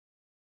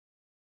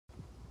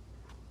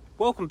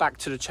Welcome back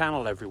to the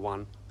channel,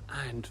 everyone,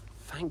 and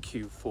thank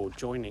you for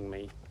joining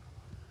me.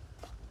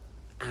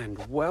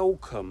 And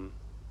welcome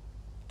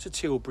to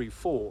Tilbury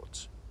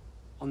Fort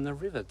on the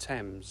River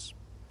Thames.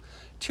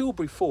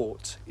 Tilbury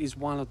Fort is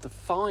one of the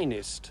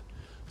finest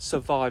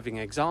surviving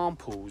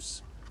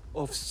examples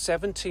of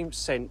 17th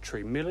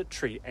century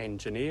military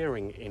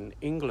engineering in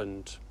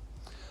England.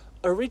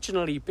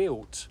 Originally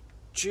built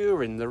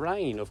during the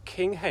reign of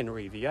King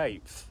Henry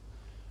VIII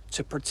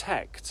to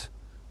protect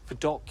the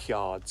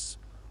dockyards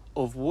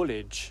of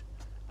Woolwich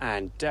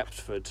and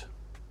Deptford.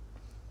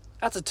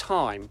 At the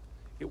time,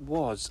 it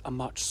was a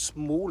much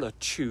smaller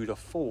Tudor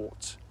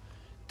fort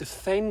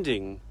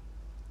defending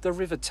the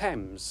River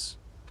Thames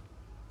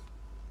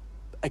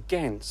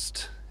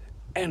against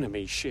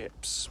enemy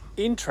ships.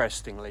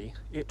 Interestingly,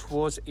 it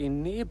was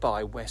in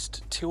nearby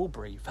West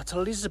Tilbury that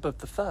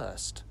Elizabeth I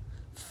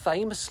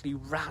famously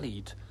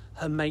rallied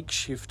her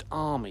makeshift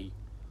army,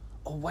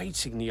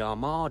 awaiting the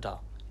Armada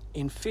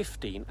in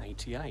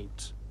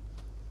 1588.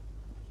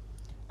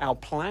 Our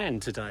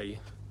plan today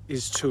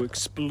is to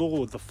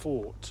explore the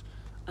fort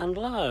and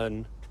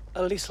learn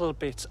a little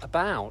bit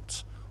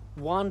about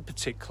one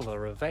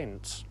particular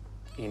event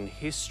in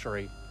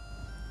history,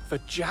 the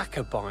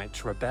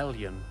Jacobite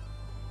rebellion,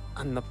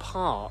 and the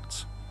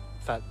part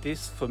that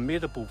this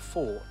formidable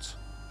fort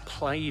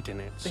played in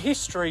it. The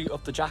history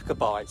of the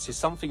Jacobites is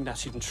something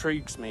that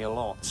intrigues me a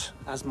lot,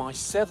 as my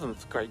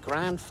 7th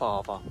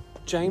great-grandfather,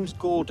 James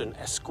Gordon,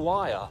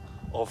 Esquire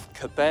of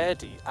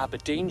Cobairdy,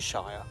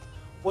 Aberdeenshire,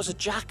 was a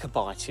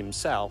Jacobite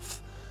himself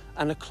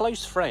and a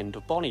close friend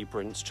of Bonnie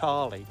Prince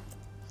Charlie.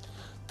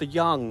 The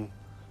young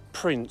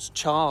Prince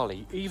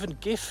Charlie even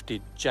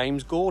gifted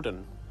James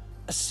Gordon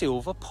a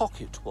silver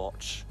pocket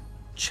watch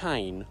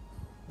chain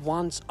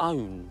once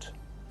owned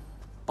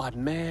by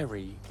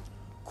Mary,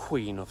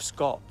 Queen of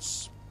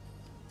Scots.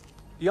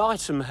 The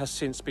item has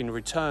since been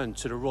returned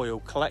to the royal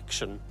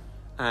collection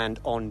and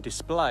on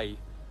display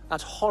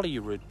at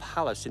Holyrood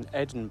Palace in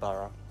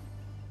Edinburgh.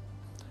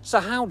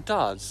 So how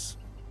does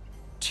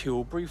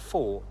Tilbury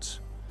Fort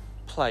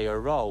play a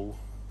role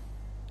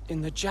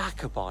in the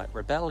Jacobite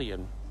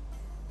rebellion?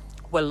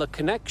 Well, the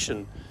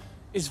connection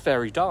is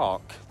very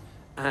dark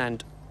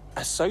and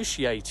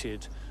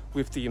associated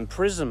with the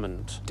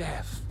imprisonment,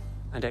 death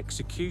and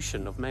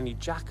execution of many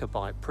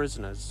Jacobite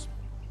prisoners.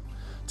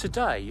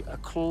 Today, a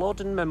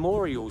Culloden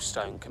memorial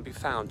stone can be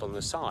found on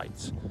the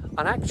site,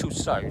 an actual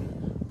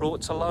stone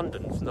brought to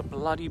London from the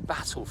bloody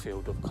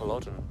battlefield of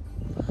Culloden.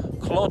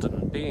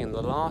 Culloden being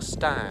the last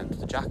stand of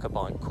the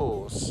Jacobite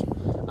cause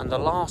and the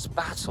last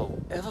battle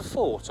ever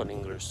fought on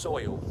English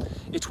soil.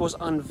 It was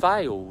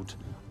unveiled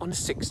on the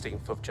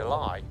 16th of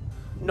July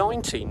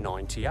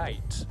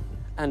 1998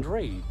 and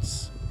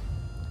reads,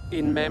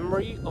 "In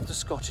memory of the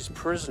Scottish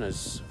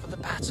prisoners for the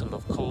Battle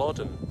of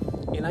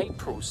Culloden in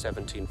April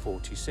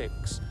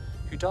 1746,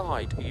 who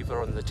died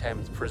either on the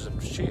Thames prison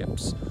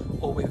ships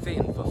or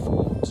within the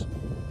fort."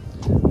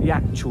 The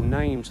actual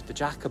names of the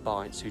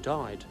Jacobites who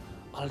died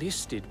are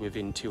listed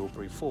within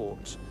Tilbury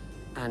Fort,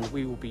 and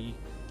we will be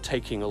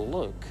taking a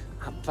look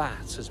at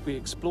that as we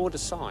explore the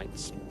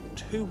sites.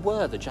 Who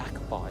were the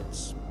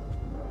Jacobites?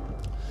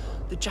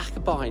 The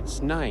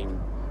Jacobites'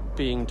 name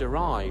being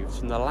derived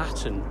from the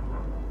Latin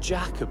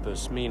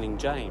Jacobus, meaning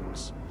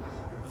James.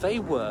 They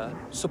were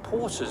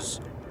supporters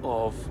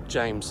of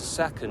James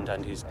II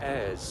and his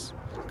heirs,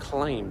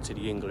 claim to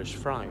the English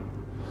throne.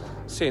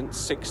 Since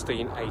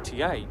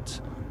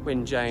 1688,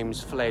 when James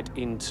fled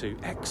into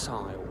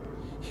exile,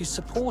 his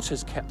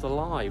supporters kept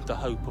alive the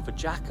hope of a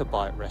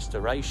Jacobite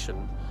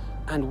restoration,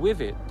 and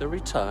with it the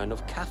return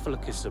of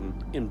Catholicism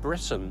in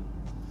Britain.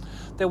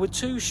 There were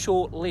two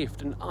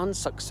short-lived and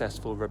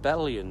unsuccessful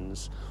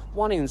rebellions,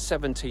 one in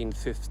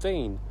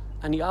 1715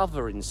 and the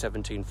other in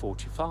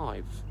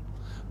 1745.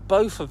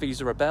 Both of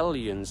these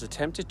rebellions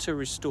attempted to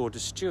restore the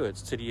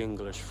Stuarts to the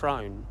English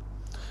throne.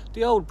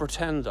 The old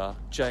pretender,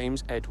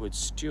 James Edward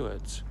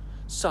Stuart,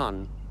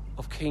 son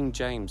of King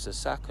James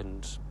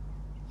II.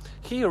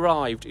 He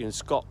arrived in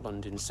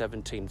Scotland in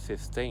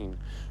 1715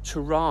 to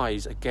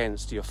rise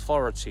against the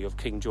authority of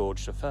King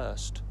George I.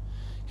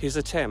 His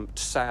attempt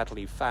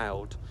sadly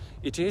failed.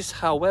 It is,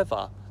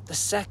 however, the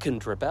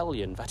second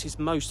rebellion that is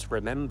most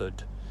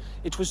remembered.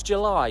 It was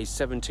July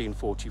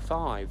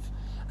 1745,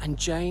 and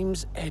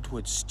James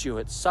Edward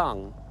Stuart's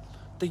son,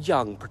 the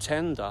young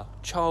pretender,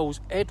 Charles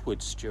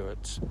Edward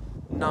Stuart,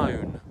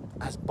 known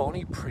as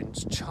Bonnie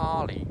Prince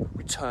Charlie,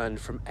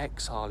 returned from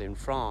exile in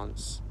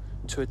France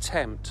to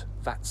attempt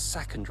that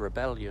second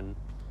rebellion.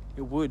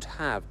 It would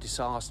have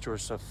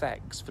disastrous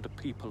effects for the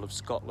people of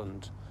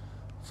Scotland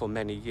for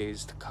many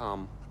years to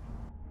come.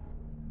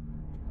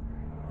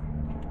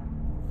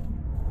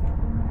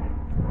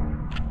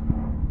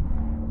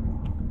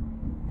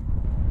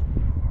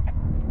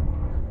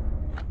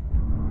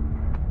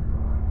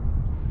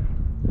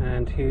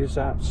 And here's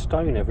that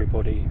stone,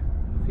 everybody,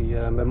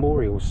 the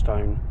memorial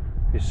stone.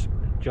 This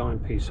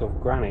giant piece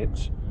of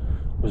granite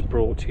was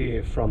brought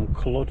here from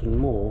Culloden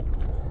Moor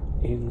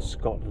in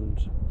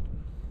Scotland,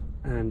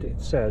 and it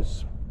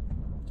says,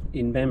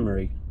 "In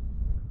memory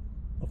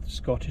of the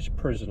Scottish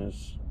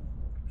prisoners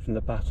from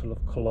the Battle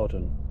of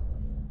Culloden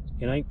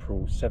in April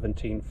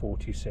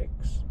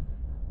 1746,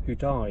 who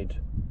died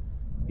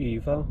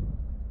either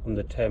on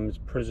the Thames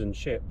prison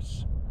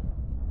ships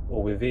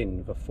or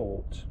within the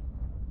fort.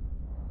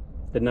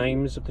 The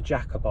names of the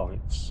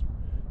Jacobites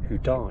who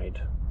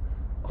died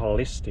are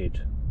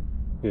listed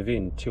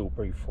within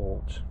Tilbury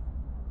Fort.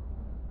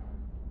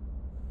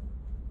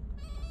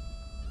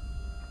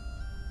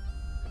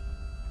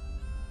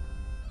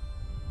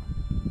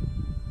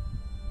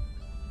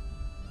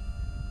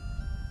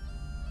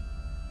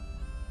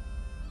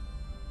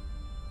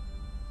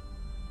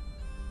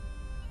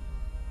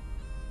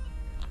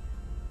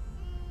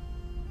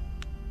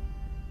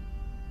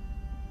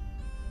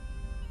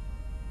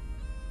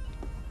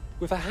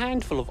 With a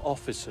handful of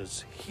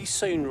officers, he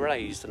soon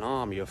raised an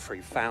army of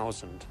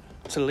 3,000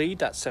 to lead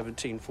that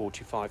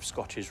 1745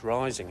 Scottish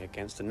rising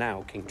against the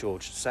now King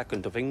George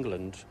II of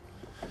England.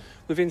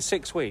 Within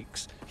 6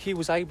 weeks, he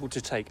was able to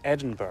take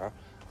Edinburgh,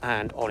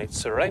 and on its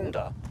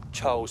surrender,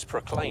 Charles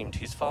proclaimed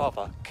his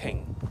father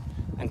king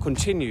and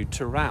continued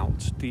to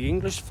rout the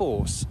English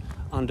force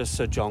under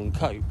Sir John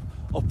Cope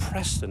of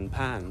Preston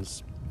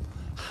Pans.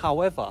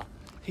 However,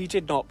 he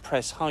did not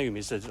press home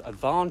his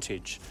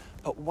advantage,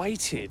 but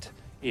waited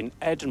in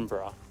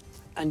Edinburgh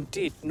and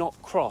did not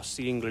cross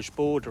the English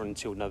border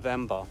until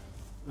November.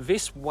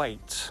 This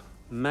wait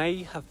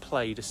may have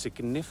played a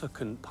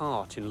significant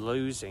part in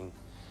losing,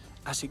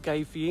 as it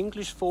gave the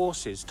English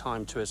forces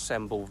time to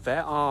assemble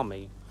their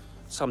army,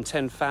 some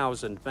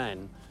 10,000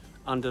 men,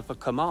 under the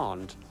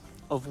command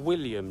of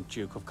William,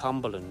 Duke of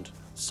Cumberland,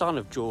 son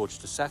of George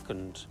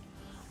II.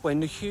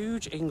 When the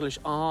huge English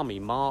army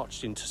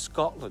marched into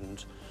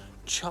Scotland,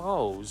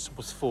 Charles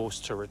was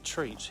forced to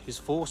retreat his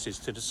forces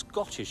to the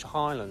Scottish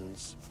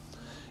Highlands.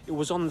 It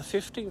was on the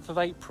 15th of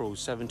April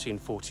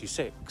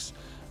 1746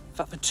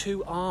 that the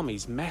two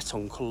armies met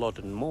on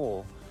Culloden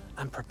Moor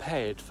and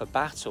prepared for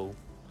battle.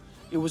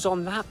 It was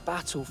on that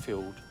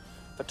battlefield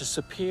that the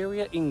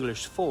superior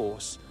English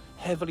force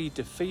heavily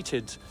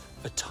defeated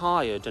the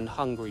tired and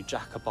hungry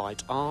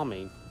Jacobite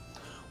army.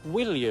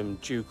 William,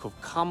 Duke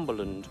of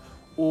Cumberland,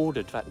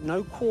 ordered that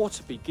no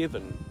quarter be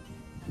given.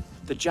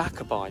 The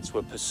Jacobites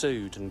were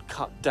pursued and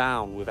cut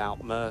down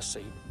without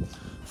mercy,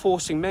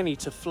 forcing many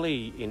to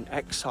flee in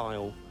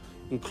exile,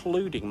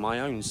 including my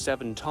own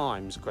 7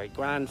 times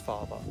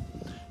great-grandfather,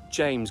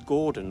 James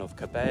Gordon of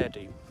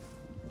Cobairdy.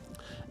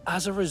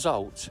 As a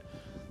result,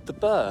 the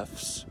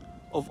births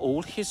of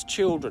all his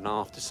children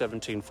after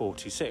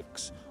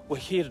 1746 were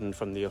hidden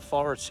from the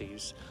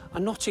authorities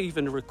and not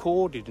even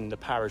recorded in the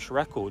parish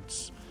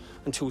records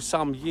until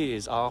some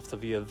years after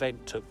the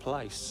event took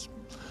place.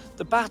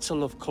 The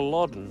Battle of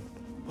Culloden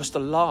was the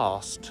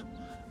last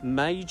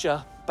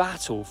major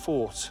battle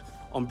fought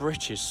on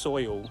British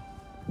soil.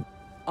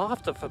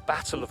 After the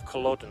Battle of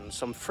Culloden,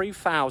 some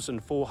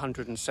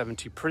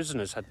 3,470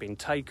 prisoners had been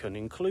taken,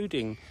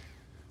 including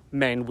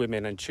men,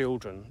 women and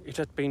children. It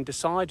had been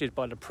decided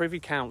by the Privy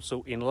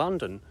Council in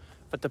London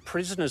that the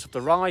prisoners of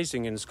the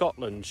Rising in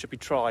Scotland should be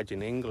tried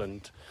in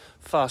England,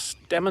 thus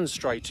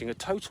demonstrating a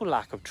total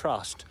lack of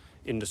trust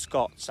in the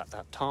Scots at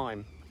that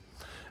time,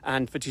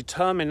 and the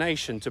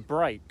determination to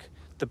break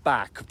the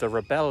back of the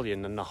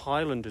rebellion and the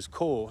Highlanders'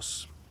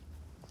 course,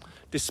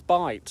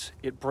 despite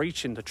it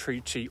breaching the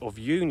Treaty of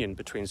Union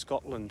between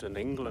Scotland and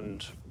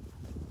England.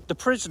 The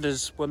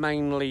prisoners were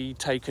mainly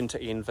taken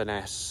to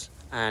Inverness,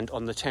 and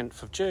on the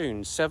 10th of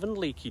June, 7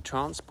 leaky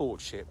transport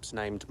ships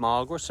named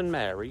Margaret and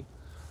Mary,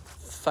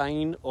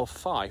 Thane of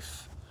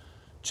Fife,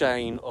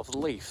 Jane of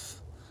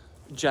Leith,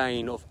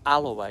 Jane of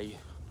Alloway,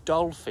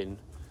 Dolphin,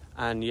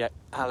 and yet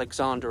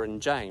Alexander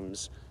and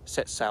James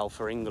set sail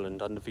for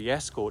England under the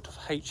escort of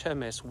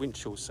HMS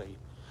Winchelsea.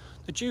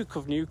 The Duke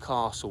of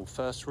Newcastle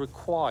first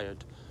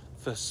required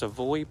the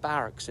Savoy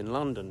Barracks in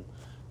London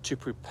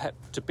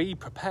to be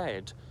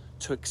prepared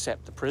to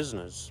accept the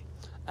prisoners,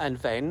 and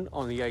then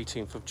on the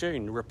 18th of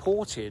June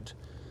reported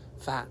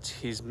that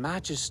His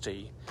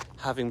Majesty,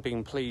 having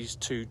been pleased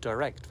to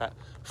direct that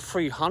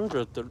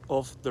 300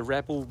 of the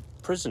rebel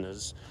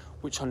prisoners,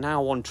 which are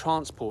now on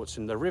transports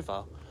in the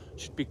river,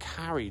 should be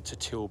carried to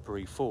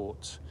Tilbury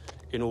Fort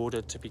in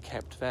order to be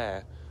kept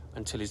there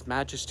until His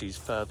Majesty's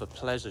further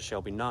pleasure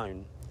shall be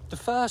known. The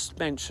first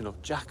mention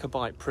of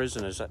Jacobite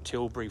prisoners at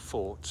Tilbury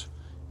Fort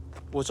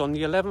was on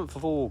the 11th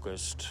of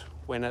August,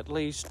 when at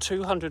least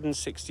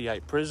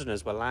 268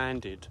 prisoners were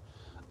landed.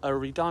 A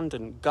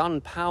redundant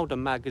gunpowder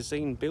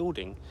magazine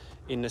building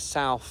in the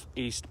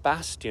south-east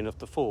bastion of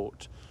the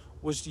fort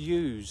was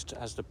used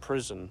as the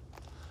prison.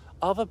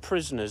 Other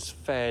prisoners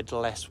fared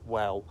less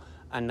well,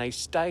 and they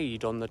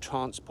stayed on the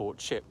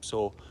transport ships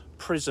or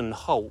prison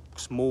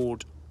hulks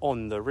moored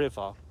on the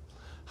river.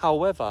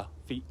 However,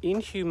 the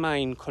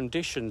inhumane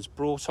conditions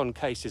brought on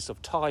cases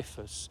of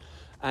typhus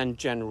and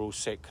general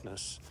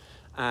sickness,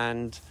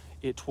 and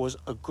it was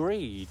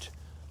agreed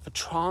the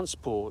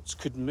transports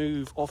could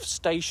move off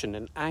station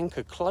and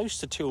anchor close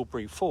to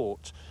Tilbury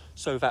Fort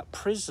so that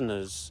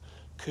prisoners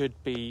could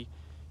be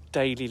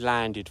daily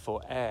landed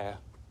for air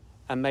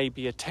and may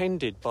be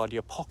attended by the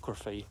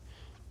apocryphy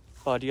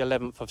by the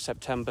 11th of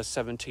September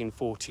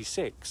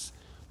 1746,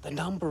 the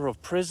number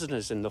of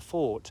prisoners in the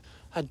fort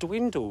had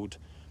dwindled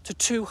to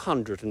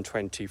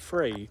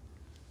 223.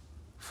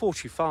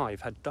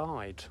 45 had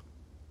died.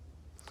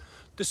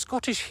 The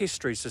Scottish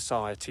History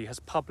Society has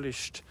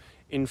published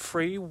in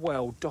 3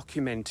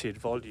 well-documented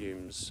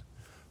volumes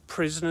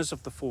Prisoners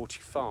of the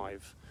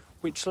 45,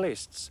 which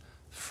lists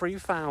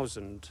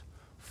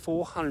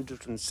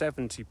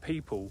 3,470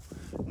 people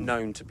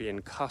known to be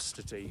in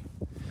custody.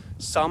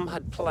 Some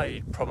had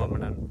played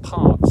prominent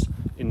parts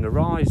in the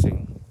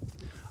Rising.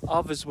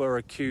 Others were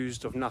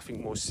accused of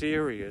nothing more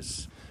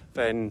serious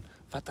than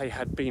that they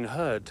had been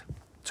heard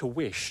to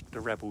wish the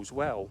rebels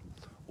well,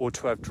 or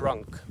to have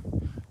drunk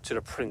to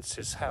the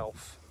prince's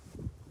health.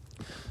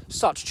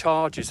 Such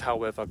charges,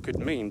 however, could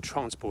mean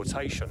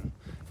transportation,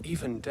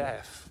 even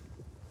death.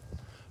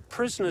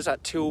 Prisoners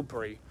at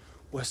Tilbury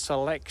were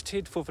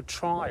selected for the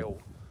trial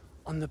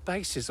on the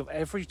basis of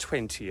every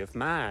 20th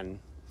man.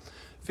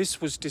 This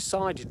was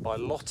decided by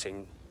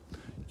lotting,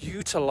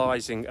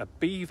 utilising a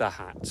beaver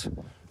hat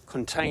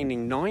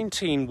containing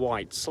 19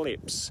 white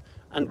slips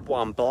and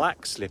 1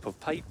 black slip of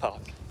paper.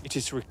 It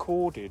is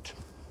recorded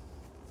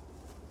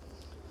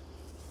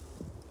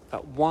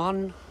that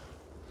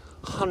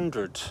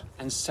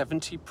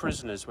 170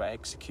 prisoners were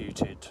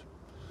executed,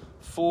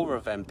 4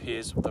 of them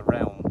peers of the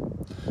realm.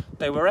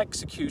 They were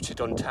executed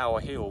on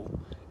Tower Hill,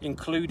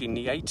 including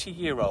the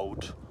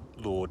 80-year-old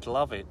Lord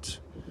Lovett,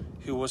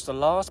 who was the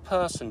last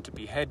person to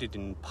be beheaded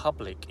in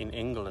public in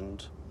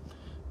England,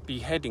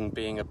 beheading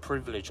being a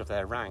privilege of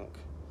their rank.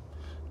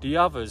 The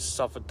others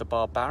suffered the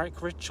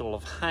barbaric ritual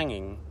of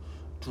hanging,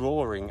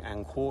 drawing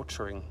and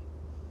quartering.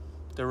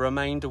 The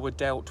remainder were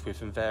dealt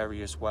with in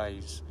various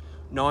ways.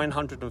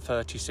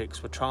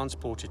 936 were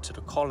transported to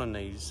the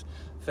colonies,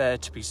 there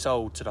to be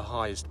sold to the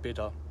highest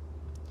bidder.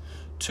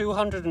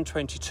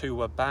 222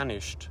 were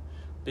banished,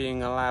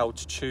 being allowed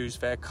to choose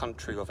their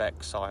country of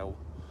exile.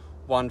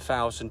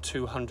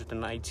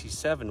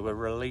 1,287 were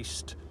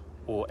released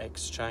or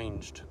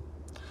exchanged.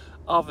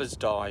 Others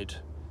died,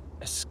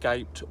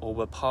 escaped or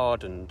were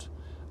pardoned,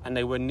 and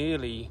there were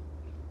nearly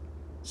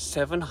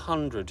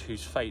 700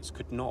 whose fates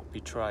could not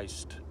be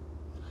traced.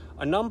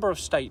 A number of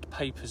state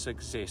papers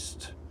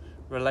exist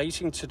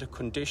relating to the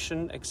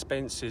condition,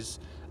 expenses,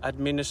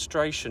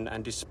 administration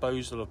and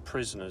disposal of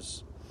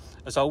prisoners,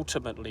 as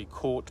ultimately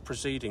court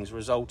proceedings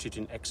resulted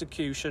in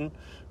execution,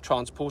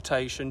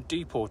 transportation,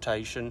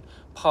 deportation,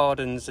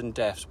 pardons and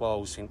deaths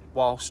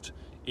whilst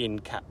in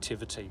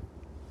captivity.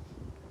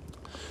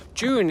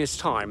 During this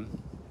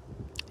time,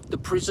 the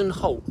prison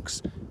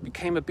hulks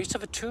became a bit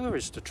of a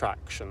tourist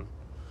attraction,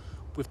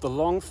 with the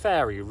long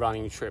ferry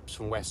running trips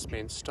from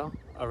Westminster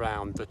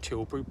around the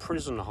Tilbury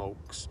prison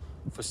hulks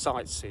for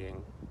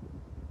sightseeing.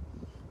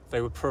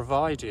 They were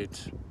provided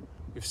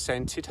with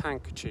scented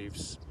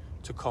handkerchiefs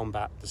to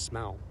combat the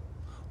smell,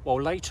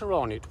 while later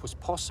on it was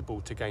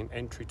possible to gain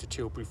entry to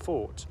Tilbury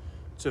Fort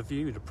to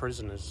view the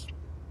prisoners.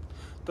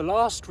 The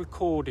last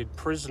recorded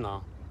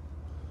prisoner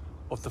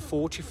of the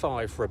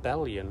 45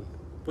 rebellion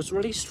was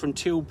released from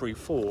Tilbury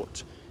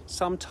Fort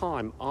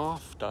sometime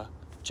after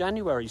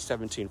January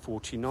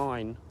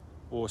 1749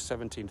 or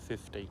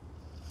 1750.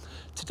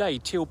 Today,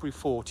 Tilbury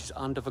Fort is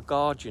under the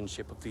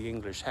guardianship of the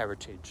English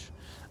heritage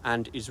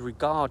and is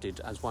regarded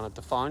as one of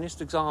the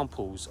finest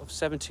examples of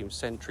 17th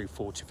century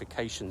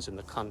fortifications in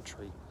the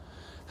country.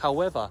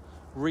 However,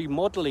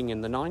 remodelling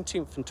in the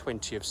 19th and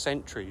 20th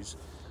centuries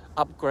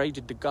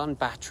upgraded the gun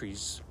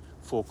batteries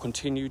for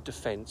continued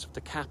defence of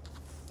the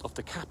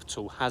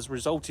capital has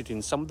resulted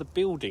in some of the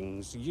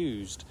buildings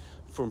used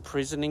for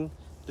imprisoning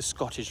the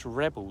Scottish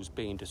rebels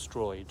being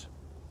destroyed.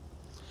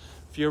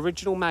 The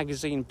original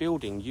magazine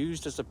building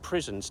used as a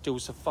prison still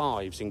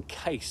survives,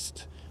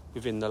 encased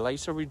within the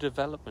later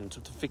redevelopment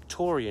of the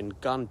Victorian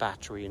gun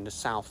battery in the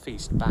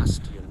southeast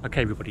bastion.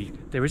 Okay, everybody,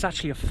 there is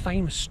actually a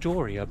famous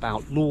story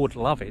about Lord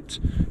Lovett,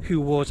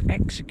 who was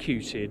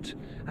executed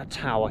at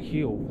Tower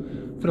Hill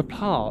for the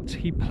part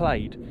he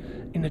played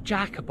in the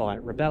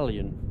Jacobite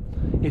rebellion.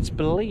 It's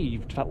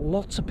believed that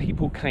lots of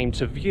people came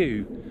to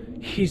view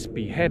his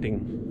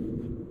beheading,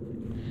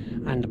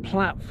 and the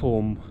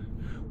platform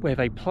where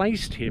they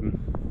placed him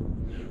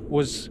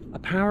was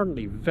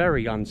apparently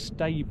very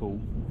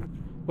unstable.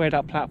 Where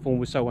that platform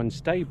was so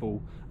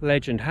unstable,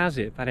 legend has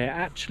it that it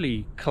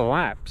actually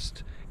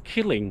collapsed,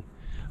 killing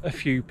a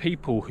few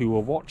people who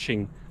were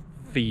watching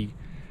the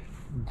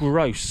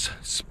gross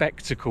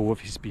spectacle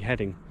of his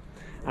beheading.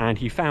 And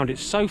he found it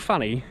so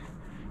funny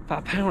that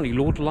apparently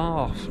Lord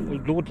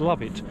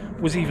Lovett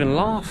was even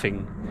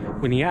laughing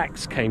when the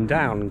axe came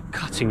down,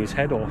 cutting his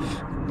head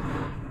off.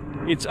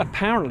 It's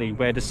apparently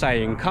where the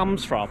saying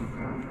comes from,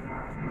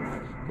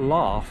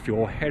 laugh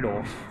your head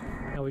off.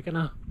 Now we're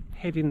gonna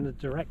head in the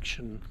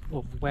direction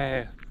of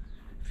where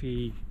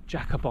the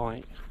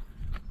Jacobite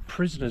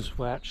prisoners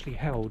were actually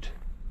held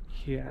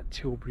here at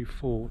Tilbury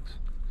Fort.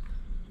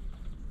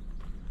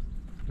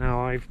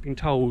 Now I've been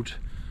told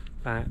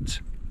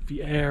that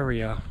the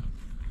area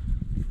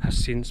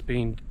has since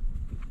been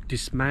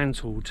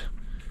dismantled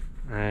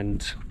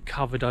and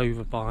covered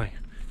over by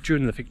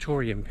during the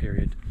Victorian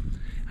period,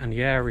 and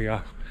the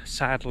area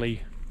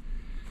sadly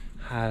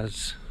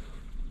has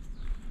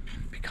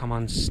become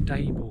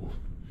unstable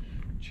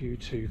due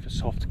to the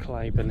soft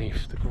clay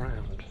beneath the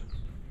ground,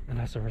 and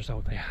as a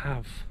result they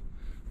have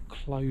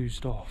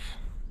closed off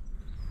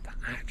the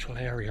actual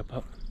area.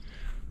 But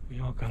we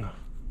are gonna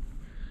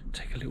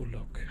take a little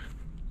look,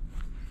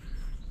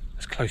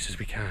 as close as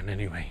we can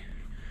anyway.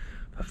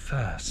 But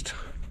first,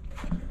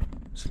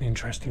 it's an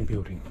interesting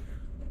building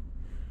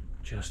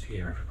just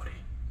here, everybody.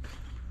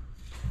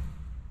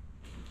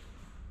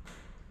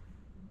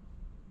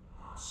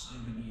 Oh, so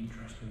many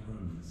interesting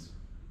rooms.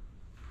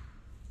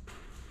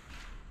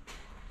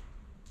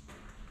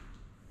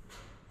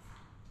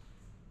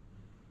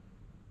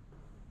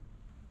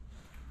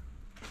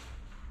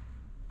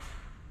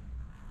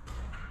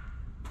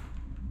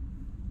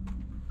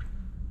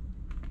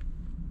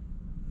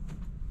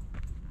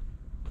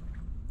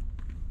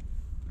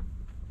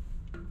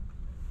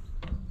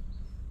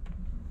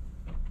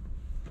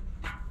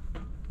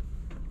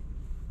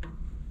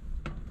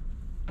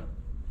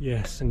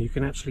 Yes, and you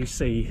can actually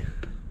see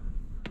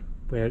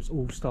where it's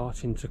all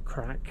starting to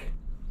crack.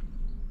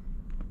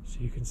 So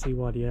you can see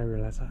why the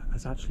area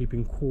has actually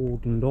been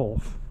cordoned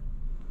off.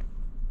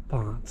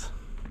 But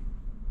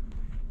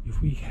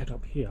if we head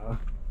up here,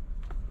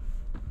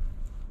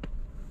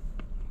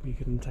 we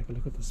can take a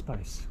look at the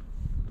space.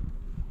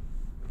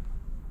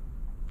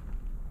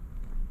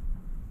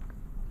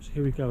 So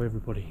here we go,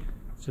 everybody.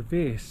 So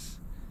this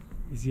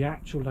is the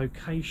actual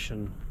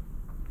location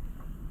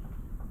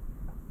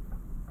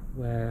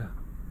where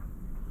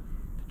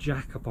the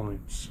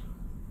Jacobites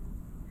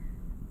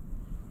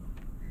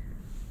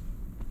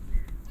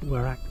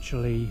were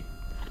actually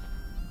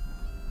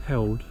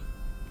held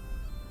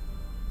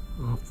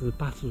after the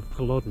Battle of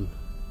Culloden.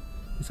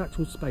 This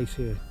actual space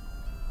here.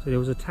 So there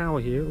was a tower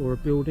here, or a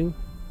building,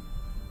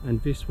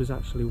 and this was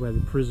actually where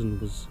the prison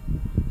was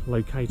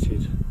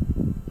located.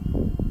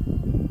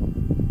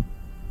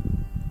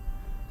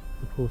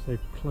 Of course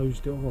they've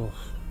closed it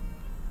off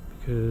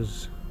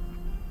because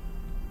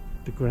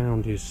the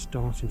ground is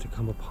starting to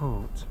come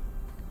apart.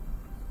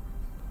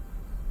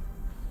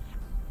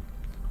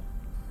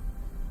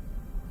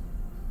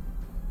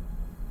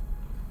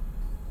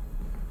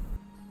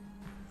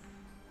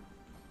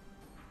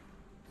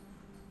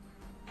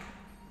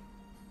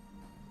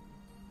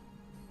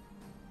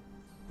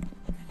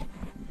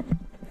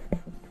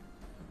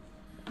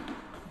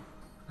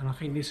 And I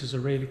think this is a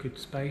really good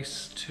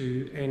space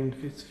to end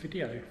this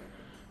video.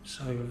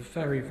 So a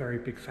very, very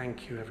big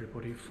thank you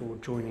everybody for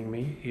joining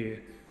me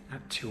here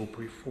at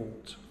Tilbury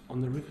Fort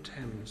on the River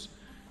Thames,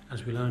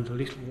 as we learned a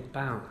little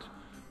about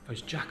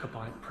those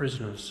Jacobite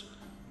prisoners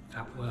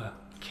that were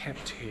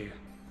kept here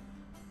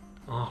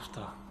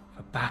after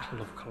the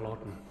Battle of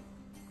Culloden.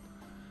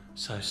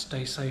 So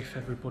stay safe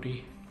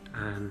everybody,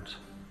 and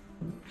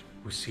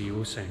we'll see you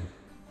all soon.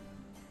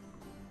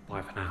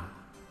 Bye for now.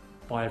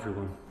 Bye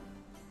everyone.